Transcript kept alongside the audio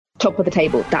top of the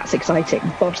table, that's exciting.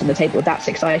 Bottom of the table, that's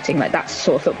exciting. Like, that's the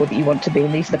sort of football that you want to be.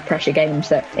 And these are the pressure games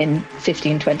that in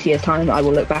 15, 20 years' time I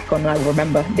will look back on and I will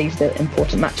remember. These are the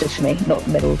important matches for me, not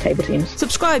middle table teams.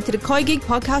 Subscribe to the Koi Gig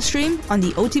podcast stream on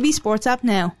the OTB Sports app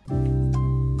now.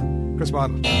 Chris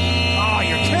Waddle. Oh,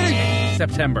 you're kidding me.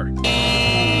 September.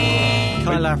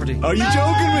 Kyle Lafferty. Are you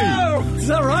joking me? Is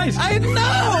that right? I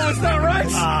know it's not right.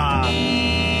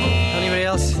 Anybody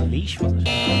else? Leash, was it?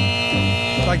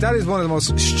 Like, that is one of the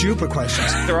most stupid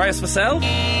questions. Darius Vassell?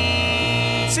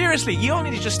 Seriously, you all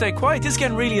need to just stay quiet. This is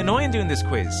getting really annoying doing this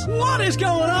quiz. What is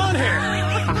going on here?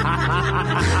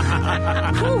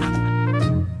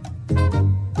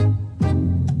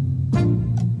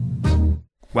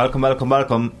 Welcome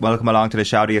along to the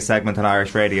shoutiest segment on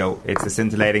Irish radio. It's the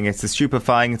scintillating, it's the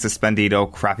stupefying, it's the splendido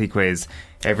crappy quiz.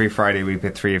 Every Friday we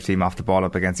pit three of team off the ball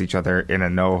up against each other in a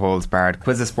no-holds-barred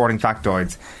quiz of sporting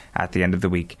factoids at the end of the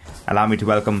week. Allow me to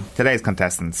welcome today's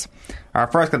contestants. Our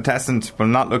first contestant will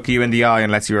not look you in the eye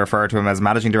unless you refer to him as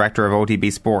Managing Director of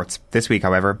OTB Sports. This week,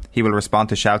 however, he will respond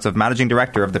to shouts of Managing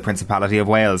Director of the Principality of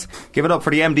Wales. Give it up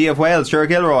for the MD of Wales, Ger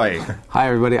Gilroy. Hi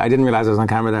everybody, I didn't realise I was on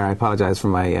camera there. I apologise for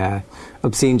my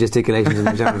obscene gesticulations in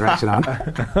the general direction on.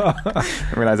 I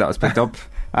realised that was picked up.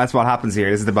 That's what happens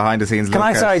here. This is the behind the scenes look. Can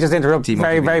I, sorry, just interrupt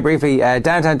very briefly.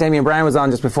 Downtown Damien Brown was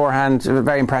on just beforehand, a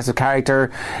very impressive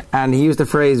character, and he used the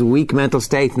phrase weak mental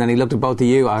state, and then he looked at both of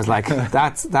you. I was like,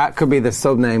 that could be the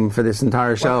sub-name for this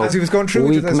entire show. Well, as he was going through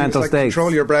weak this, mental state.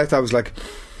 Control your breath. I was like,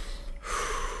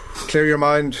 clear your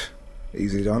mind.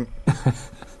 Easy done.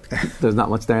 There's not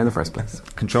much there in the first place.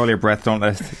 Control your breath, don't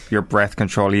let your breath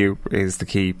control you is the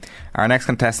key. Our next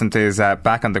contestant is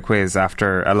back on the quiz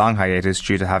after a long hiatus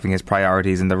due to having his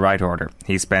priorities in the right order.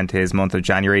 He spent his month of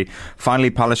January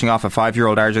finally polishing off a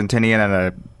 5-year-old Argentinian and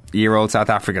a year-old South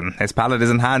African. His palate is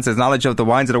enhanced, his knowledge of the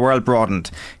wines of the world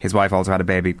broadened. His wife also had a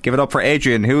baby. Give it up for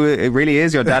Adrian, who really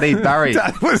is your daddy, Barry.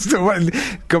 That was the one.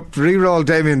 Re-roll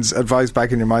Damien's advice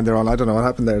back in your mind there on. I don't know what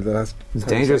happened there. It's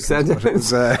dangerous. Can we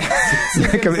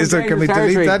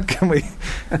delete that? Can we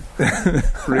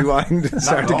rewind and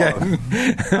start again?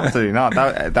 Absolutely not.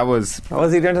 That was... What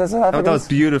was he doing to South Africa? That was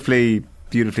beautifully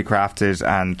crafted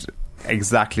and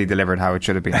exactly delivered how it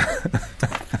should have been.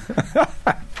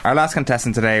 Our last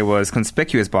contestant today was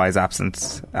conspicuous by his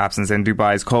absence in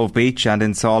Dubai's Cove Beach and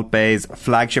in Salt Bay's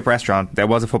flagship restaurant. There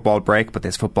was a football break, but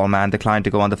this football man declined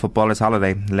to go on the footballer's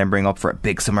holiday, limbering up for a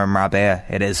big summer in Marbella.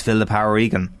 It is Phil the Power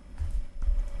Egan.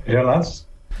 Yeah, lads.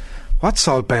 What's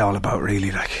Salt Bay all about,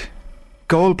 really? Like,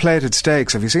 gold-plated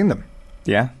steaks. Have you seen them?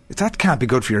 Yeah. That can't be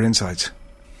good for your insides.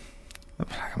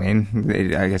 I mean,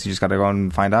 I guess you just got to go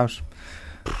and find out.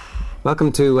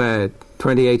 Welcome to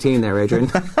 2018 there,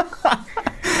 Adrian.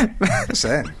 Just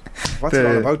saying. What's it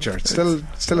all about, Jared? It's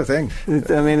still a thing.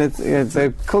 It's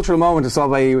a cultural moment of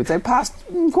Salt Bay. You would say passed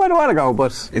quite a while ago,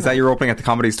 but is that your opening at the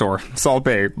Comedy Store? Salt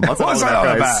Bay. What's it all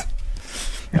about, guys?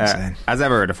 As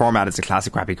ever, the format is a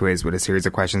classic crappy quiz with a series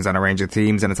of questions and a range of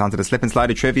themes, and it's onto the slip and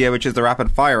slide of trivia, which is the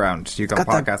rapid fire round. You got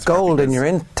that gold in your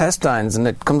intestines, and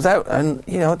it comes out, and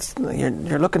it's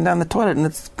you're looking down the toilet, and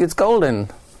it's golden.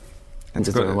 And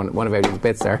just one of Adrian's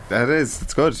bits there. That is,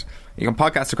 it's good. You can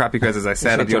podcast the crappy quiz, as I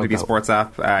said, on the OTB Sports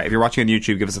app. If you're watching on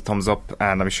YouTube, give us a thumbs up,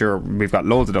 and I'm sure we've got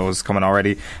loads of those coming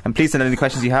already. And please send any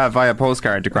questions you have via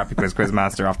postcard to Crappy Quiz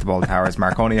Quizmaster, Off the Ball Towers,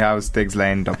 Marconi House, Diggs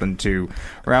Lane, Dublin 2.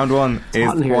 Round 1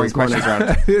 is the boring questions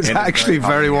round. It's actually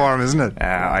very warm, isn't it?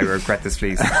 I regret this,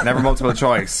 please. Never multiple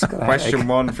choice. Question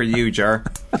 1 for you, Ger.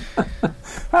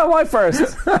 Why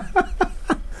first?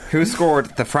 Who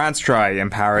scored the France try in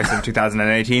Paris in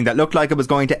 2018 that looked like it was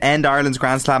going to end Ireland's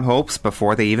Grand Slam hopes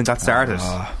before they even got started?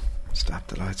 Stop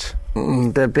the lights.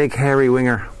 The big hairy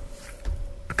winger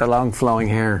with the long flowing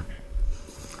hair,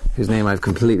 whose name I've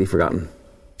completely forgotten.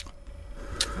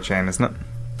 Shame, isn't it?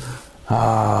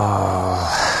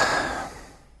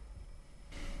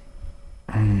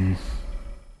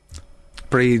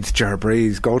 Breathe, Ger,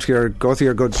 breathe. Go to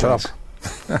your good shop.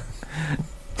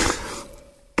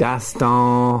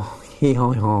 Gaston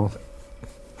Hihon.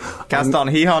 Gaston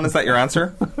Hihon, is that your answer?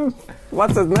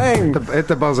 What's his name? Hit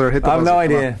the buzzer. I have no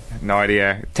idea. No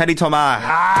idea. Teddy Thomas.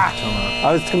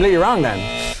 I was completely wrong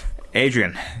then.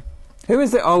 Adrian. Who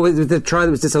was it? Oh, it was the try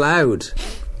that was disallowed.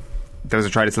 There was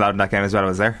a try disallowed in that game as well. I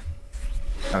was there.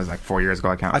 That was like 4 years ago.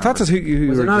 I can't remember. I thought that's who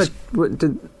you were.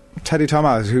 Teddy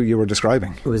Thomas, who you were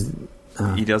describing. It was.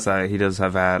 He does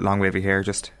have long wavy hair,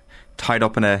 just tied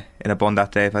up in a bun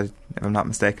that day, if I'm not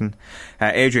mistaken.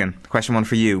 Adrian, question 1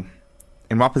 for you.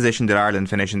 In what position did Ireland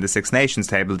finish in the Six Nations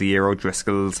table the year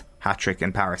O'Driscoll's hat-trick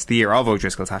in Paris? The year of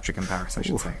O'Driscoll's hat-trick in Paris, I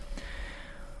should say.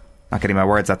 Not getting my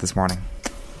words out this morning.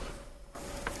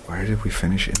 Where did we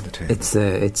finish in the table? It's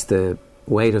the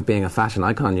weight of being a fashion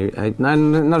icon. I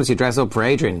notice you dress up for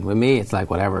Adrian. With me, it's like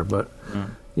whatever, but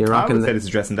you're I rocking. would say this is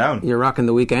dressing down. You're rocking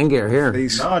the weekend gear here.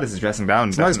 No, this is dressing down.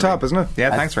 It's a nice top, isn't it? Yeah,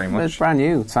 thanks very much. It's brand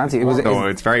new. It's fancy.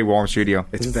 It's very warm studio.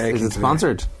 It's Is it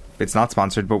sponsored? It's not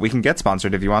sponsored, but we can get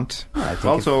sponsored if you want.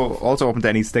 Also open to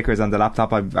any stickers on the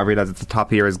laptop. I realise at the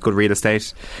top here is good real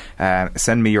estate.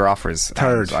 Send me your offers.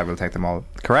 Third. I will take them all.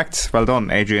 Correct. Well done.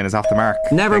 Adrian is off the mark.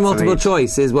 Never Takes the multiple lead.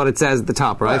 choice is what it says at the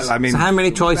top, right? Well, I mean, so how many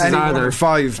choices any are one there? of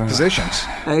 5 positions.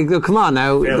 Come on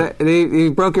now.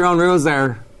 You broke your own rules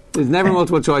there. There's never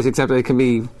multiple choice except that it can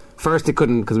be first. It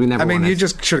couldn't because we never. I mean, won you it.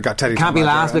 just should have got Teddy. Can't be Tom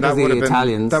out last there, and because that of the would have been-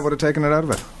 Italians. That would have taken it out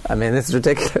of it. I mean, this is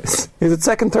ridiculous. Is it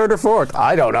second, third, or fourth?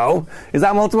 I don't know. Is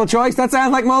that multiple choice? That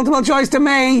sounds like multiple choice to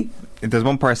me. There's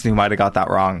one person who might have got that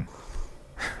wrong.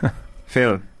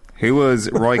 Phil, who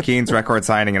was Roy Keane's record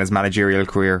signing in his managerial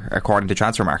career according to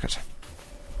Transfer Market?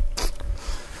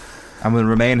 And will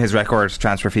remain his record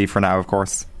transfer fee for now, of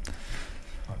course.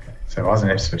 Okay, so it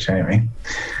wasn't Ipswich anyway.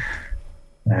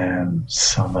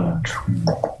 Sunderland.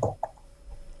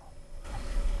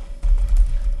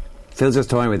 Phil's just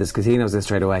toying with this because he knows this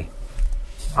straight away.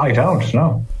 I don't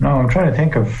know. No, I'm trying to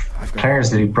think of players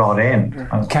that he brought in.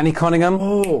 Kenny Cunningham.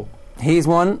 Oh He's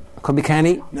one. Could be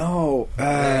Kenny. no!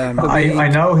 I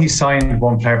know he signed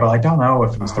one player, but I don't know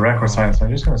if it was the record signing, so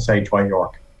I'm just going to say Dwight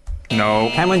York. No.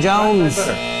 Cameron Jones.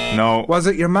 No. Was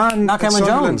it your man? Not Cameron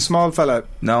Sunderland, Jones. small fella,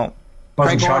 No.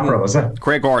 Wasn't Craig Gordon. Chopra, was it?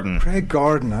 Craig Gordon. Craig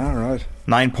Gordon. All right.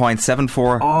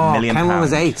 £9.74 million. Cameron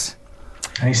was 8.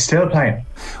 And he's still playing.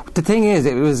 The thing is,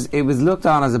 it was looked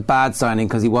on as a bad signing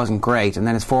because he wasn't great, and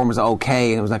then his form was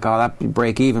okay, and it was like, oh, that'd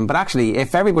break even. But actually,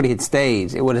 if everybody had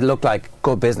stayed, it would have looked like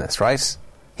good business, right?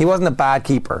 He wasn't a bad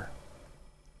keeper.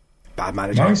 Bad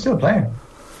manager. No, he's still playing.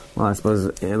 Well, I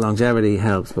suppose longevity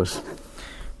helps, but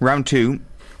Round 2.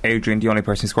 Adrian, the only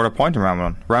person who scored a point in round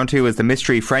 1. Round 2 is the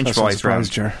mystery French That's not voice round.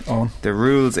 surprised, Owen. The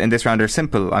rules in this round are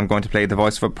simple. I'm going to play the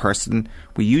voice of a person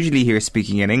we usually hear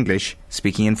speaking in English,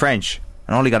 speaking in French.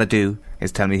 And all you got to do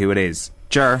is tell me who it is.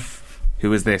 Jer,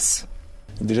 who is this?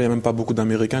 Déjà, il n'y a même pas beaucoup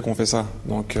d'Américains qui ont fait ça.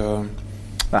 Donc,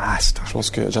 je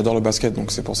pense que j'adore le basket, donc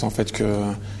c'est pour ça en fait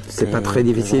que. c'est pas très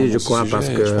difficile, je crois, parce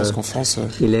que je pense qu'en France.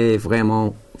 il est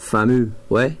vraiment fameux.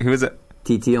 Ouais. Who is it?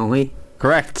 Titi Henry.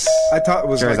 Correct. I thought it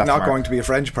was Jer's like not after going to be a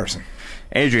French person.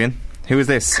 Adrian, who is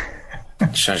this?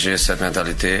 Changer cette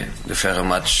mentalité, de faire un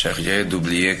match sérieux,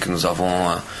 d'oublier que nous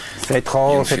avons. C'est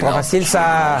trop facile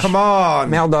ça. Come on.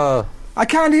 Merde. I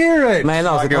can't hear it. Mais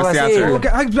non, c'est give trop us the facile. answer. Okay,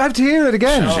 I have to hear it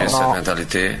again. Changer cette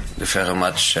mentalité, de faire un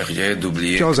match sérieux,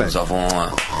 d'oublier que José. nous avons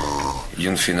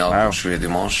une finale Wow. pour jouer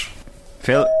dimanche.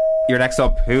 Phil, you're next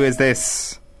up. Who is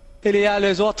this? Il y a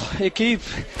les autres équipes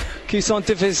qui sont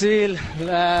difficiles,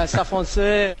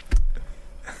 s'affronter.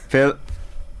 Phil,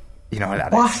 you know who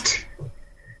that is. What?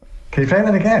 Can you play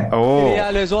that again? Il y Oh,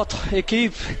 a les autres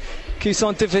équipes qui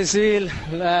sont difficiles,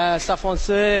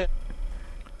 s'affronter.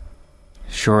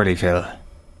 surely, Phil.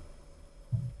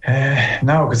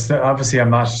 No, because obviously I'm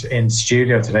not in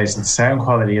studio today, so the sound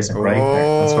quality isn't great.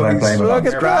 That's what I'm blaming look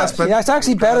on. at grasp it. Yeah, it's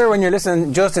actually better when you're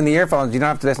listening just in the earphones. You don't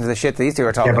have to listen to the shit these two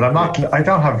are talking. Yeah, but I'm not. I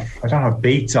don't have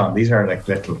beats on. These are like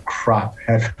little crap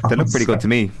headphones. They look pretty good to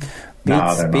me.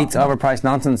 No, they're not. Beats overpriced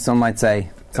nonsense. Some might say.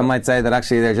 Some might say that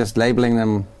actually they're just labelling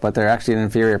them, but they're actually an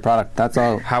inferior product. That's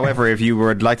all. However, if you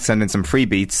would like to send in some free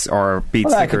beats or beat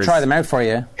Well, I stickers, could try them out for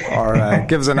you. Or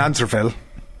give us an answer, Phil.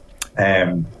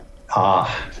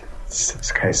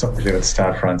 It's okay, something to do with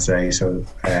Stade Francais. So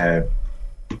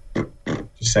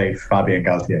just say Fabien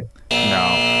Galtier.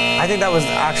 No. I think that was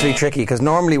actually tricky because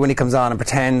normally when he comes on and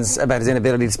pretends about his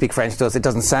inability to speak French to us, it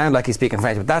doesn't sound like he's speaking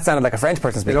French, but that sounded like a French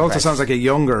person It speaking also French. sounds like a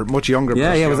much younger Yeah,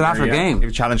 person. yeah, it was after a game. It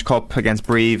was Challenge Cup against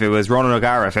Brive. It was Ronan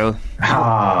O'Gara, Phil.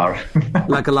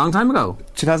 Like a long time ago.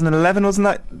 2011, wasn't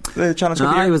that the Challenge Cup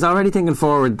No, year? he was already thinking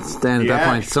forward then at Yeah, that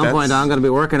point. At some that's- point, I'm going to be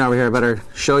working over here. I better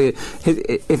show you.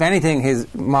 If anything, his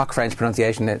mock French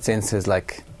pronunciation since is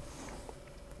like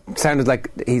sounded like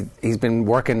he's been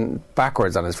working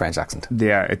backwards on his French accent.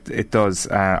 Yeah, it does.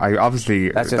 I obviously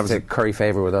That's that just was a curry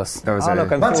favour with us. That was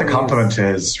That's a compliment to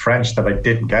his French that I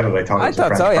didn't get it. I thought it I was a thought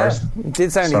French so, yeah.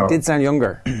 person. He did sound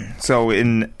younger. So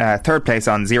in third place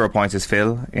on 0 points is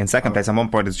Phil. In second place on 1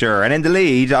 point is Jur. And in the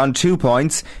lead on 2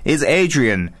 points is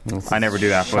Adrian. I never do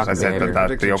that, but I said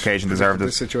that the occasion deserved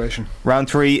This it. situation. Round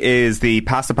 3 is the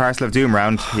Pass the Parcel of Doom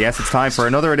round. Yes, it's time for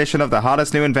another edition of the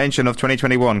hottest new invention of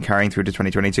 2021 carrying through to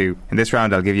 2022. In this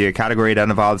round I'll give you a category that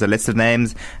involves a list of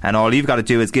names, and all you've got to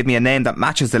do is give me a name that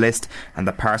matches the list, and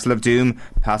the Parcel of Doom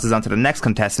passes on to the next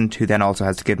contestant, who then also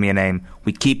has to give me a name.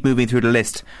 We keep moving through the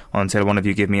list until one of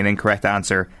you give me an incorrect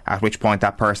answer, at which point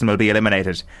that person will be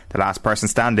eliminated. The last person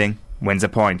standing wins a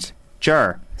point.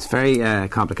 Ger. It's a very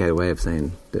complicated way of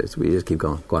saying this. We just keep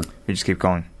going. Go on. We just keep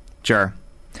going. Ger.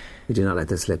 We do not let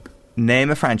this slip. Name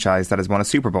a franchise that has won a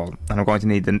Super Bowl, and I'm going to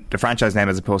need the franchise name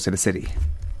as opposed to the city.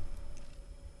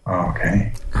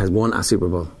 Okay. Has won a Super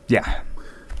Bowl. Yeah.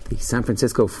 The San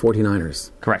Francisco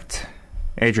 49ers. Correct.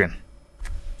 Adrian.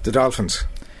 The Dolphins.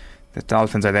 The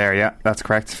Dolphins are there, yeah. That's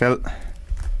correct. Phil.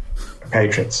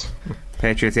 Patriots.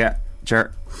 Patriots, yeah.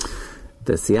 Ger.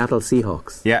 The Seattle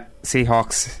Seahawks. Yeah.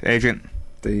 Seahawks. Adrian.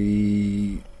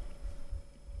 The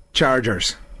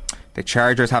Chargers. The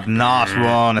Chargers have not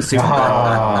won a Super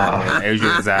Bowl.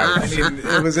 Adrian's out. I mean,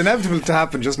 it was inevitable to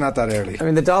happen, just not that early. I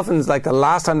mean, the Dolphins, like the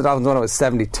last time the Dolphins won it was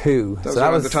 72.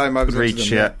 That was the time I was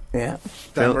reach, into them, Yeah.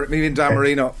 Dan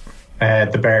Marino.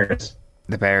 The Bears.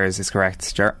 The Bears is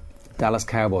correct. Ger. Dallas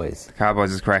Cowboys.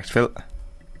 Cowboys is correct. Phil.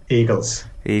 Eagles.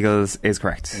 Eagles is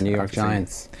correct. The New York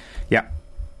Giants. Yeah.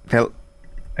 Phil.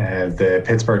 The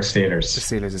Pittsburgh Steelers. The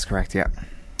Steelers is correct, yeah.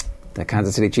 The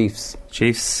Kansas City Chiefs.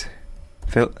 Chiefs.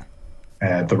 Phil.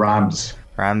 The Rams.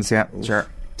 Rams, yeah. Sure.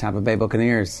 Tampa Bay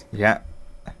Buccaneers. Yeah.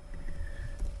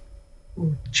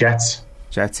 Jets.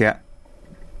 Jets, yeah.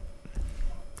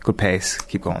 Good pace.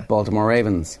 Keep going. Baltimore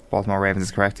Ravens. Baltimore Ravens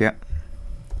is correct, yeah.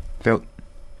 Phil.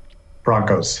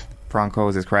 Broncos.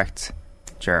 Broncos is correct.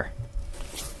 Sure.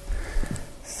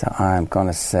 So I'm going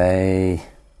to say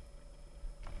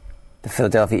the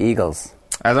Philadelphia Eagles.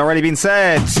 Has already been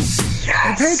said.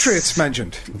 The Patriots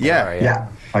mentioned. Yeah. Sorry, Yeah,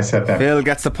 I said that. Phil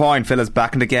gets the point. Phil is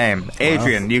back in the game.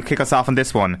 Adrian, you kick us off on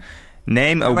this one.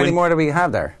 Name How many more do we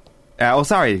have there?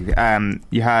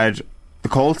 You had the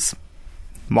Colts,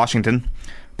 Washington,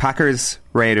 Packers,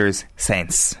 Raiders,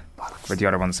 Saints were the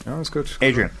other ones. Oh, that's good.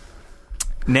 Adrian,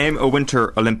 name a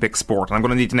Winter Olympic sport. And I'm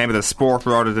going to need the name of the sport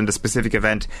rather than the specific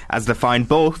event, as defined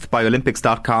both by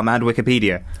Olympics.com and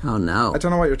Wikipedia. Oh no! I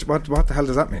don't know what the hell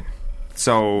does that mean.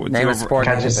 So name a sport.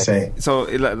 Can't just say. So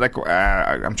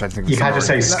I'm trying to think. You can't just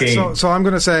say skiing. So I'm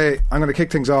going to kick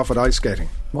things off with ice skating.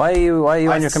 Why are you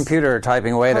on your computer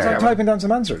typing away there? I'm typing down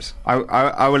some answers.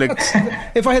 I will.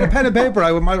 If I had a pen and paper,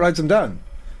 I might write them down.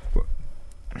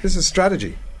 This is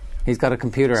strategy. He's got a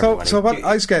computer. So what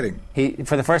ice skating?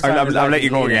 For the first time. I'll let you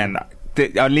go again.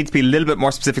 I'll need to be a little bit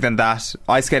more specific than that.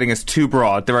 Ice skating is too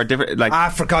broad. There are different,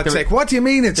 for God's sake, what do you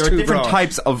mean it's too broad? There are different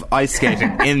types of ice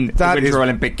skating in the Winter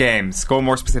Olympic Games. Go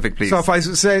more specific, please. So if I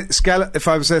say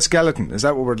skeleton, is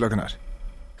that what we're looking at?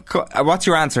 What's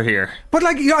your answer here? But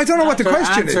I don't know what the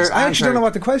question is. I actually don't know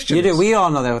what the question is. You do. We all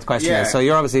know what the question is. So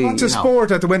you're obviously. What's a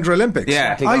sport at the Winter Olympics?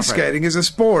 Yeah, ice skating is a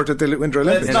sport at the Winter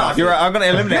Olympics. It's not. I'm going to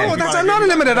eliminate. No, I'm not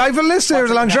eliminated. I have a list here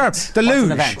along sharp. The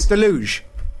luge.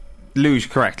 Luge,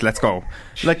 correct. Let's go.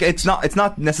 It's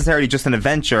not necessarily just an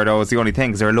adventure, though. It's the only thing,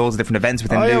 because there are loads of different events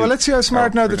within. Yeah. Well, let's see how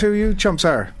smart now the two of you chumps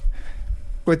are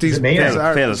with these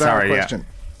Phil, sorry, question.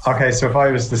 Yeah. Okay, so if I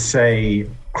was to say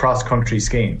cross-country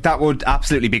skiing, that would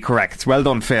absolutely be correct. Well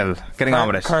done, Phil. Getting on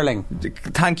with it. Curling.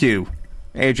 Thank you,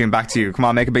 Adrian. Back to you. Come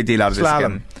on, make a big deal out of this.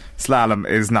 Slalom. Slalom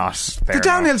is not there. The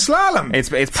downhill slalom.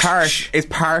 It's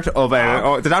part of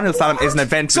the downhill slalom is an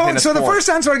event. So the first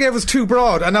answer I gave was too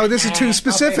broad, and now this is too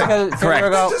specific. Correct.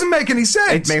 That doesn't make any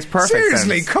sense. It makes perfect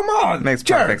Seriously, sense. come on. It makes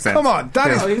perfect sense. Come on.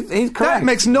 He's correct. That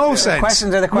makes no sense.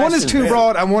 Questions are the questions. One is too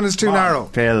broad and one is too narrow.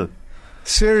 Phil.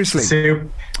 Seriously.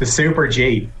 the Super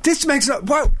G. This makes no.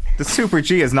 Wow. The Super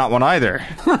G is not one either.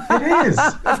 It is.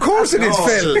 Of course it is,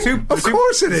 Phil. Of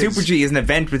course it is. Super G is an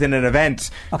event within an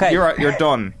event. Okay. You're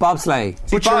done. Bobsleigh.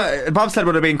 Bobsled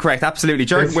would have been correct. Absolutely.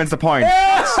 Jordan wins the point.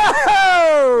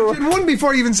 It wouldn't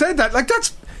before you even said that.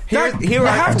 That's. You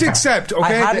have to accept, okay?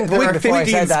 I hadn't heard before I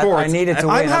said that. I needed to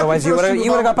win, otherwise you would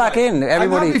have got back in.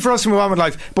 Everybody. I'm happy for us to move on with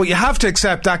life, but you have to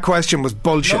accept that question was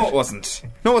bullshit. No, it wasn't.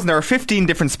 There are 15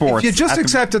 different sports. If you just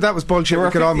accepted that was bullshit, we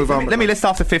could all move on. Let me list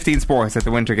off the 15 sports at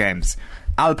the Winter Games: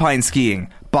 alpine skiing,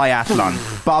 biathlon,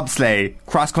 bobsleigh,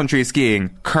 cross-country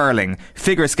skiing, curling,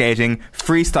 figure skating,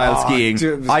 freestyle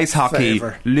skiing, ice hockey,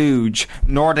 luge,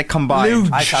 Nordic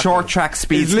combined, short track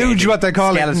speed skating, luge what they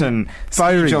call skeleton,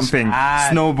 ski jumping,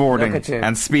 snowboarding,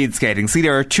 and speed skating. See,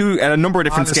 there are a number of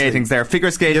different skatings there: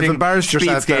 figure skating,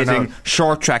 speed skating,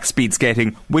 short track speed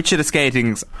skating. Which of the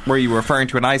skatings were you referring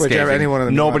to in ice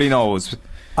skating? Nobody knows.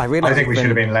 I think we should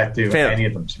have been let do any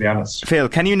of them, to be honest. Phil,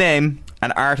 can you name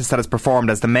an artist that has performed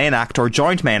as the main act or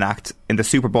joint main act in the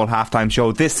Super Bowl halftime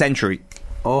show this century?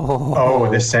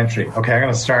 This century. Okay, I'm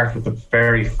going to start with the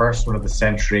very first one of the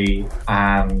century,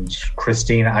 and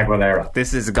Christina Aguilera.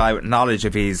 This is a guy with knowledge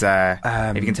of his.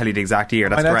 If he can tell you the exact year,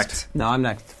 that's correct. No, I'm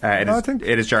next.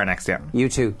 It is Jar next. Yeah. You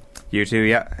too.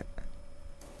 Yeah.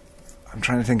 I'm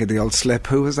trying to think of the old slip.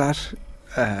 Who was that?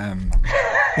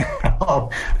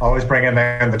 Always bringing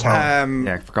down the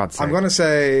tone. For God's sake. I'm going to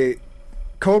say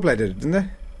Coldplay did it, didn't they?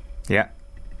 Yeah.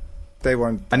 They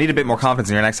weren't. I need a bit more confidence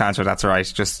in your next answer. That's all right.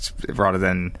 Just rather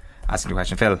than asking the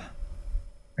question, Phil.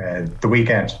 The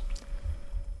Weekend.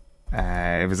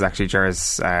 It was actually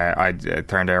Jer's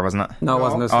turn there, wasn't it? No, it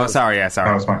wasn't. Oh, sorry. Yeah, sorry.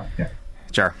 That was mine. Yeah.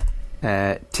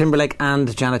 Jer. Timberlake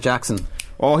and Janet Jackson.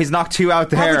 Oh, he's knocked 2 out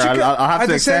there. I'll have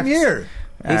to accept. The same year.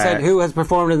 He said who has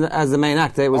performed as the main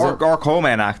act. It was or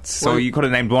co-main act. So you could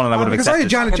have named one, and I would have because accepted. I had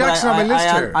Janet Jackson on my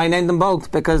list here. I named them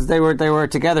both because they were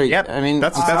together. Yep. I mean,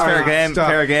 that's fair game. Stop.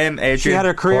 Fair game. Adrian. She had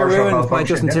her career ruined by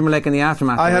Justin Timberlake in the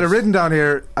aftermath. I had it written down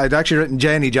here. I'd actually written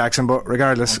Janie Jackson, but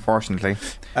regardless, unfortunately,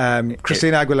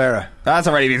 Christina Aguilera. That's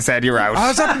already been said. You're out.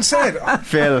 Has that been said?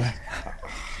 Phil.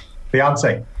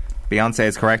 Beyonce. Beyonce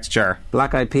is correct. Jer.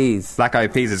 Black Eyed Peas. Black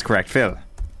Eyed Peas is correct. Phil.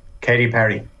 Katy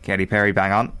Perry. Katy Perry,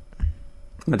 bang on.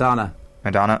 Madonna,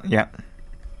 yeah.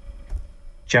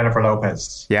 Jennifer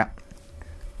Lopez. Yeah.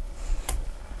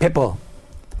 Pitbull.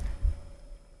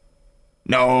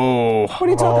 No. What are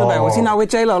you talking about? Was he not with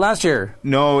J-Lo last year?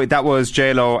 No, that was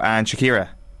J-Lo and Shakira.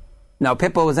 No,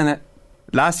 Pitbull was in it.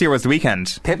 Last year was The Weekend.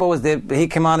 Pitbull was he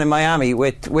came on in Miami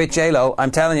with J-Lo.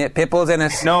 I'm telling you, Pitbull's in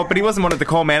it. No, but he wasn't one of the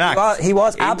co-main acts. He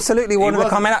was absolutely one of the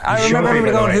co-main acts. I remember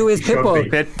everybody going, who is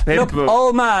Pitbull? Look,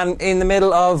 old man in the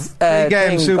middle of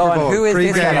pre-game Super Bowl. Who is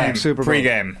this Pre-game Super Bowl.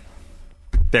 Pre-game.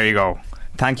 There you go.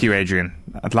 Thank you, Adrian.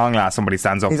 At long last, somebody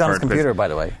stands up. He's on his computer, by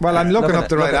the way. Well, I'm looking up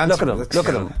the right answer. Look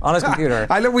at him on his computer.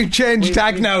 We've changed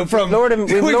tack now from. We've lowered him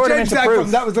into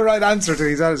proof. That was the right answer to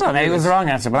his. No, maybe it was the wrong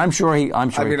answer, but I'm sure he. I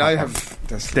mean, I have.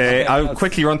 I'll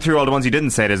quickly run through all the ones you didn't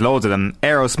say. There's loads of them.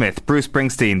 Aerosmith, Bruce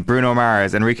Springsteen, Bruno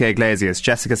Mars, Enrique Iglesias,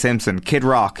 Jessica Simpson, Kid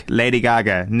Rock, Lady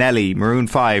Gaga, Nelly, Maroon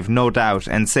 5, No Doubt,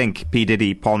 NSYNC, P.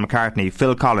 Diddy, Paul McCartney,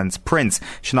 Phil Collins, Prince,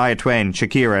 Shania Twain,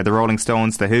 Shakira, The Rolling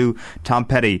Stones, The Who, Tom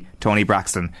Petty, Tony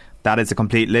Braxton. That is a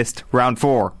complete list. Round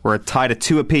 4, we're tied at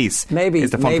 2 apiece. Maybe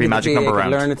is the Fun Free Magic number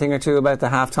round. Learn a thing or two about the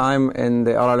half-time in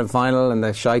the All-Ireland final and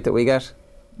the shite that we get.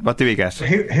 What do we get?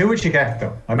 Who would you get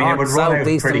though? I mean, North, it would run South, out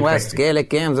East pretty and West quickly. Gaelic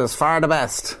games is far the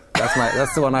best.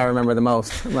 That's the one I remember the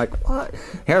most. I'm like, what?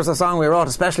 Here's a song we wrote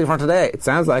especially for today. It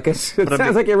sounds like it. It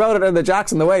sounds like you wrote it in the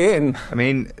Jackson the way in. I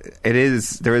mean, it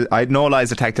is. I had no lies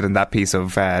detected in that piece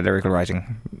of lyrical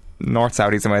writing. North,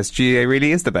 South, East and West, GA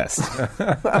really is the best.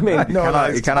 I mean,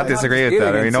 you cannot disagree with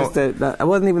that. It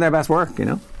wasn't even their best work, you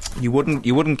know. You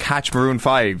wouldn't catch Maroon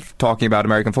 5 talking about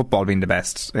American football being the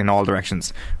best in all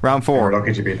directions. Round 4. We're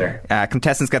lucky to be there.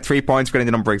 Contestants get 3 points for getting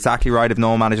the number exactly right. If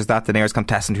no one manages that, the nearest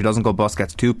contestant who doesn't go bust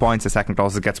gets 2 points. The second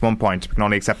closest gets 1 point. You can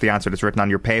only accept the answer that's written on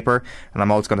your paper, and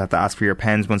I'm also going to have to ask for your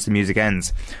pens once the music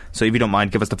ends. So if you don't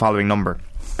mind, give us the following number.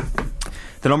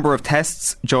 The number of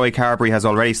tests Joey Carberry has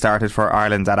already started for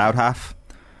Ireland at out half,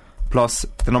 plus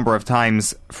the number of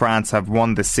times France have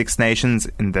won the Six Nations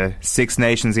in the Six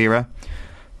Nations era,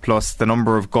 plus the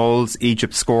number of goals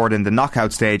Egypt scored in the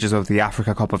knockout stages of the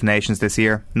Africa Cup of Nations this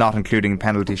year, not including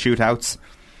penalty shootouts,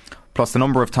 plus the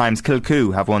number of times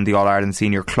Kilcoo have won the All-Ireland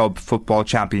Senior Club Football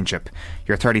Championship.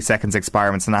 Your 30 seconds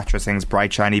expire when Sinatra sings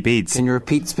Bright Shiny Beads. Can you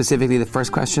repeat specifically the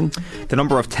first question? The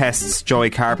number of tests Joey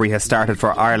Carberry has started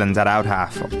for Ireland at out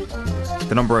half.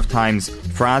 The number of times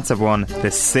France have won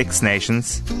the Six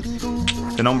Nations.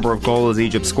 The number of goals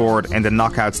Egypt scored in the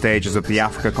knockout stages of the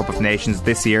Africa Cup of Nations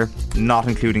this year, not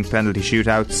including penalty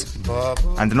shootouts.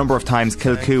 And the number of times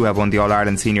Kilcoo have won the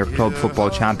All-Ireland Senior Club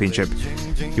Football Championship.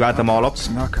 You add them all up.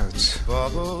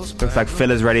 Knockouts. Looks like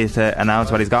Phil is ready to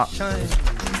announce what he's got.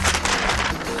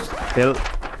 Phil.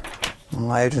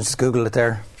 I just googled it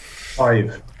there.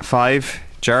 5.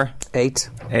 Jer.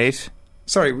 8.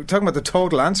 Sorry, we're talking about the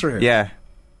total answer here. Yeah.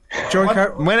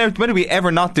 When do we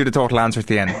ever not do the total answer at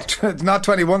the end? It's not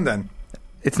 21 then.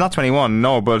 It's not 21,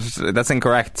 no, but that's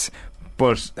incorrect.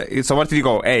 But so what did you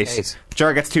go? 8.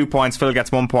 Jer gets 2 points, Phil gets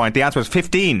 1 point. The answer was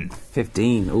 15.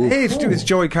 15. Ooh. 8 is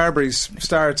Joey Carberry's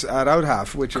starts at out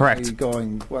half, which correct. is me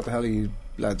going, what the hell are you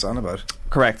lads on about?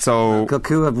 Correct. So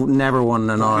Kilcoo have never won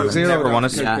an Ireland. Never won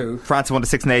it. Yeah. France won the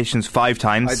Six Nations 5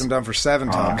 times. I had them down for 7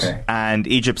 times. Okay. And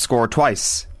Egypt scored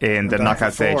twice in the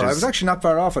knockout stages. I was actually not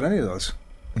far off at any of those.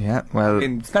 Yeah, well,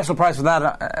 special price for that.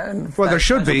 Well, there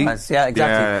should be. Price. Yeah,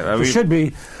 exactly. Yeah, there should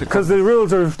be, because the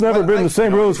rules have never been the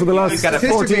same rules for the last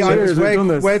 14 years. I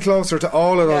was way closer to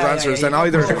all of those answers than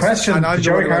either. The question, the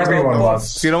Joey Carberry one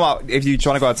was. So you know what? If you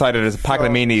want to go outside, there's a packet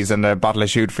of minis and a bottle of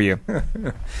shoot for you.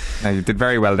 Now, you did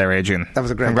very well there, Adrian. That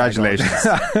was a great. Congratulations.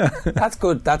 That's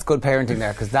good. That's good parenting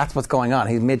there, because that's what's going on.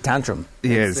 He's mid tantrum.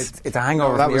 He is. It's a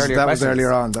hangover. That from the was earlier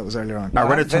earlier on. That was earlier on. Our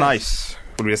winner tonight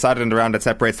will be decided in the round that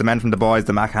separates the men from the boys,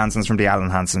 the Mac Hansons from the Alan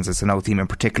Hansons. It's no team in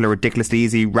particular. Ridiculously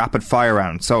easy rapid fire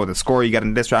round. So the score you get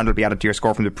in this round will be added to your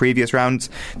score from the previous rounds.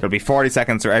 There'll be 40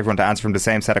 seconds for everyone to answer from the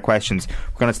same set of questions.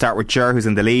 We're going to start with Ger, who's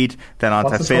in the lead, then on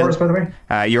What's to the Phil. scores, by the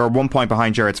way? You're 1 point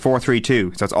behind Ger. It's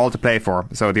 4-3-2, so it's all to play for.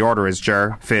 So the order is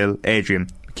Ger, Phil, Adrian.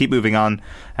 Keep moving on.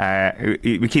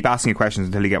 We keep asking you questions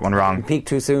until you get one wrong. You peaked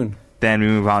too soon. Then we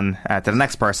move on to the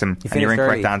next person, and your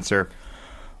incorrect early. answer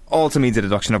also means a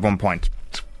deduction of 1 point.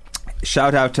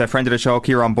 Shout out to a friend of the show,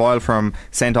 Kieran Boyle from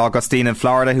St. Augustine in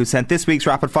Florida, who sent this week's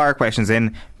rapid fire questions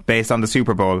in based on the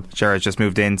Super Bowl. Jared's just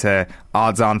moved into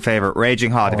odds-on favourite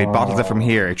Raging Hot. If he bottles it from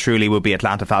here, it truly will be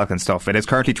Atlanta Falcons stuff. It is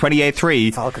currently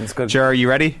 28-3. Falcons, good. Jared, you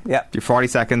ready? Yeah. Your 40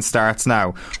 seconds starts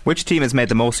now. Which team has made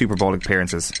the most Super Bowl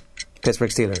appearances? Pittsburgh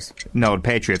Steelers. No, the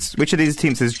Patriots. Which of these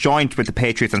teams has joined with the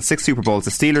Patriots on 6 Super Bowls?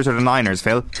 The Steelers or the Niners,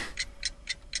 Phil?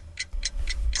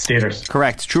 Steelers.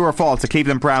 Correct. True or false? The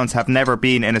Cleveland Browns have never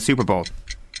been in a Super Bowl.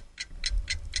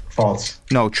 False.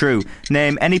 No, true.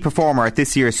 Name any performer at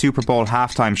this year's Super Bowl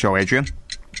halftime show, Adrian.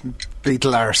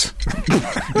 Beetlers.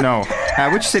 No.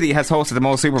 Which city has hosted the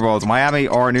most Super Bowls, Miami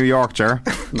or New York, Ger?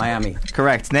 Miami.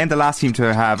 Correct. Name the last team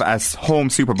to have as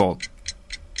home Super Bowl.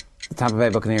 The Tampa Bay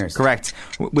Buccaneers. Correct.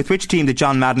 With which team did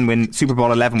John Madden win Super Bowl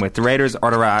 11 with? The Raiders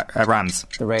or the Rams?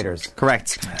 The Raiders.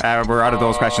 Correct. We're out of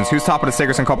those questions. Who's top of the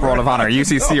Sigerson Cup Roll of Honour?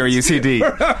 UCC or UCD?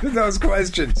 We're out of those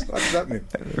questions. What does that mean?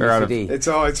 We're out of It's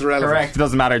relevant. Correct. It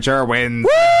doesn't matter. Ger wins.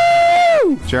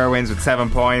 Ger wins with 7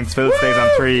 points. Phil stays on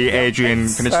 3. Adrian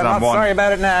finishes I'm on not 1. sorry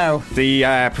about it now.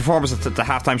 The performers at the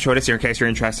halftime show this year, in case you're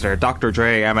interested, are Dr.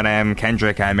 Dre, Eminem,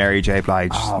 Kendrick, and Mary J.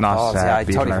 Blige. I totally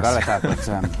forgot about that.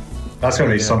 But, that's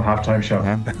going to be some halftime show.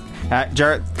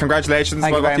 Jared, congratulations.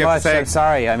 Thank you very you have much. to say? I'm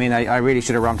sorry. I mean, I really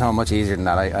should have romped home much easier than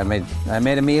that. I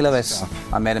made a meal of it.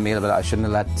 I shouldn't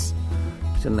let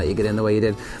you get in the way you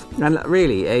did. And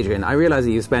really, Adrian, I realise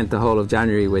that you spent the whole of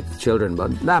January with children,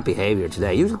 but that behaviour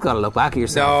today, you've got to look back at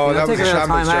yourself. No, that was take a little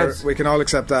time shambles, out. Jared. We can all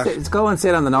accept that. Let's go and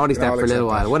sit on the naughty step for a little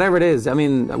while. Whatever it is. I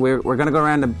mean, we're going to go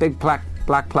around a big black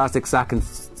plastic sack and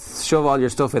shove all your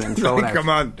stuff in it and throw it out. Come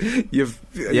on, you've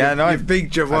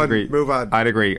beat your one. Move on. I'd agree.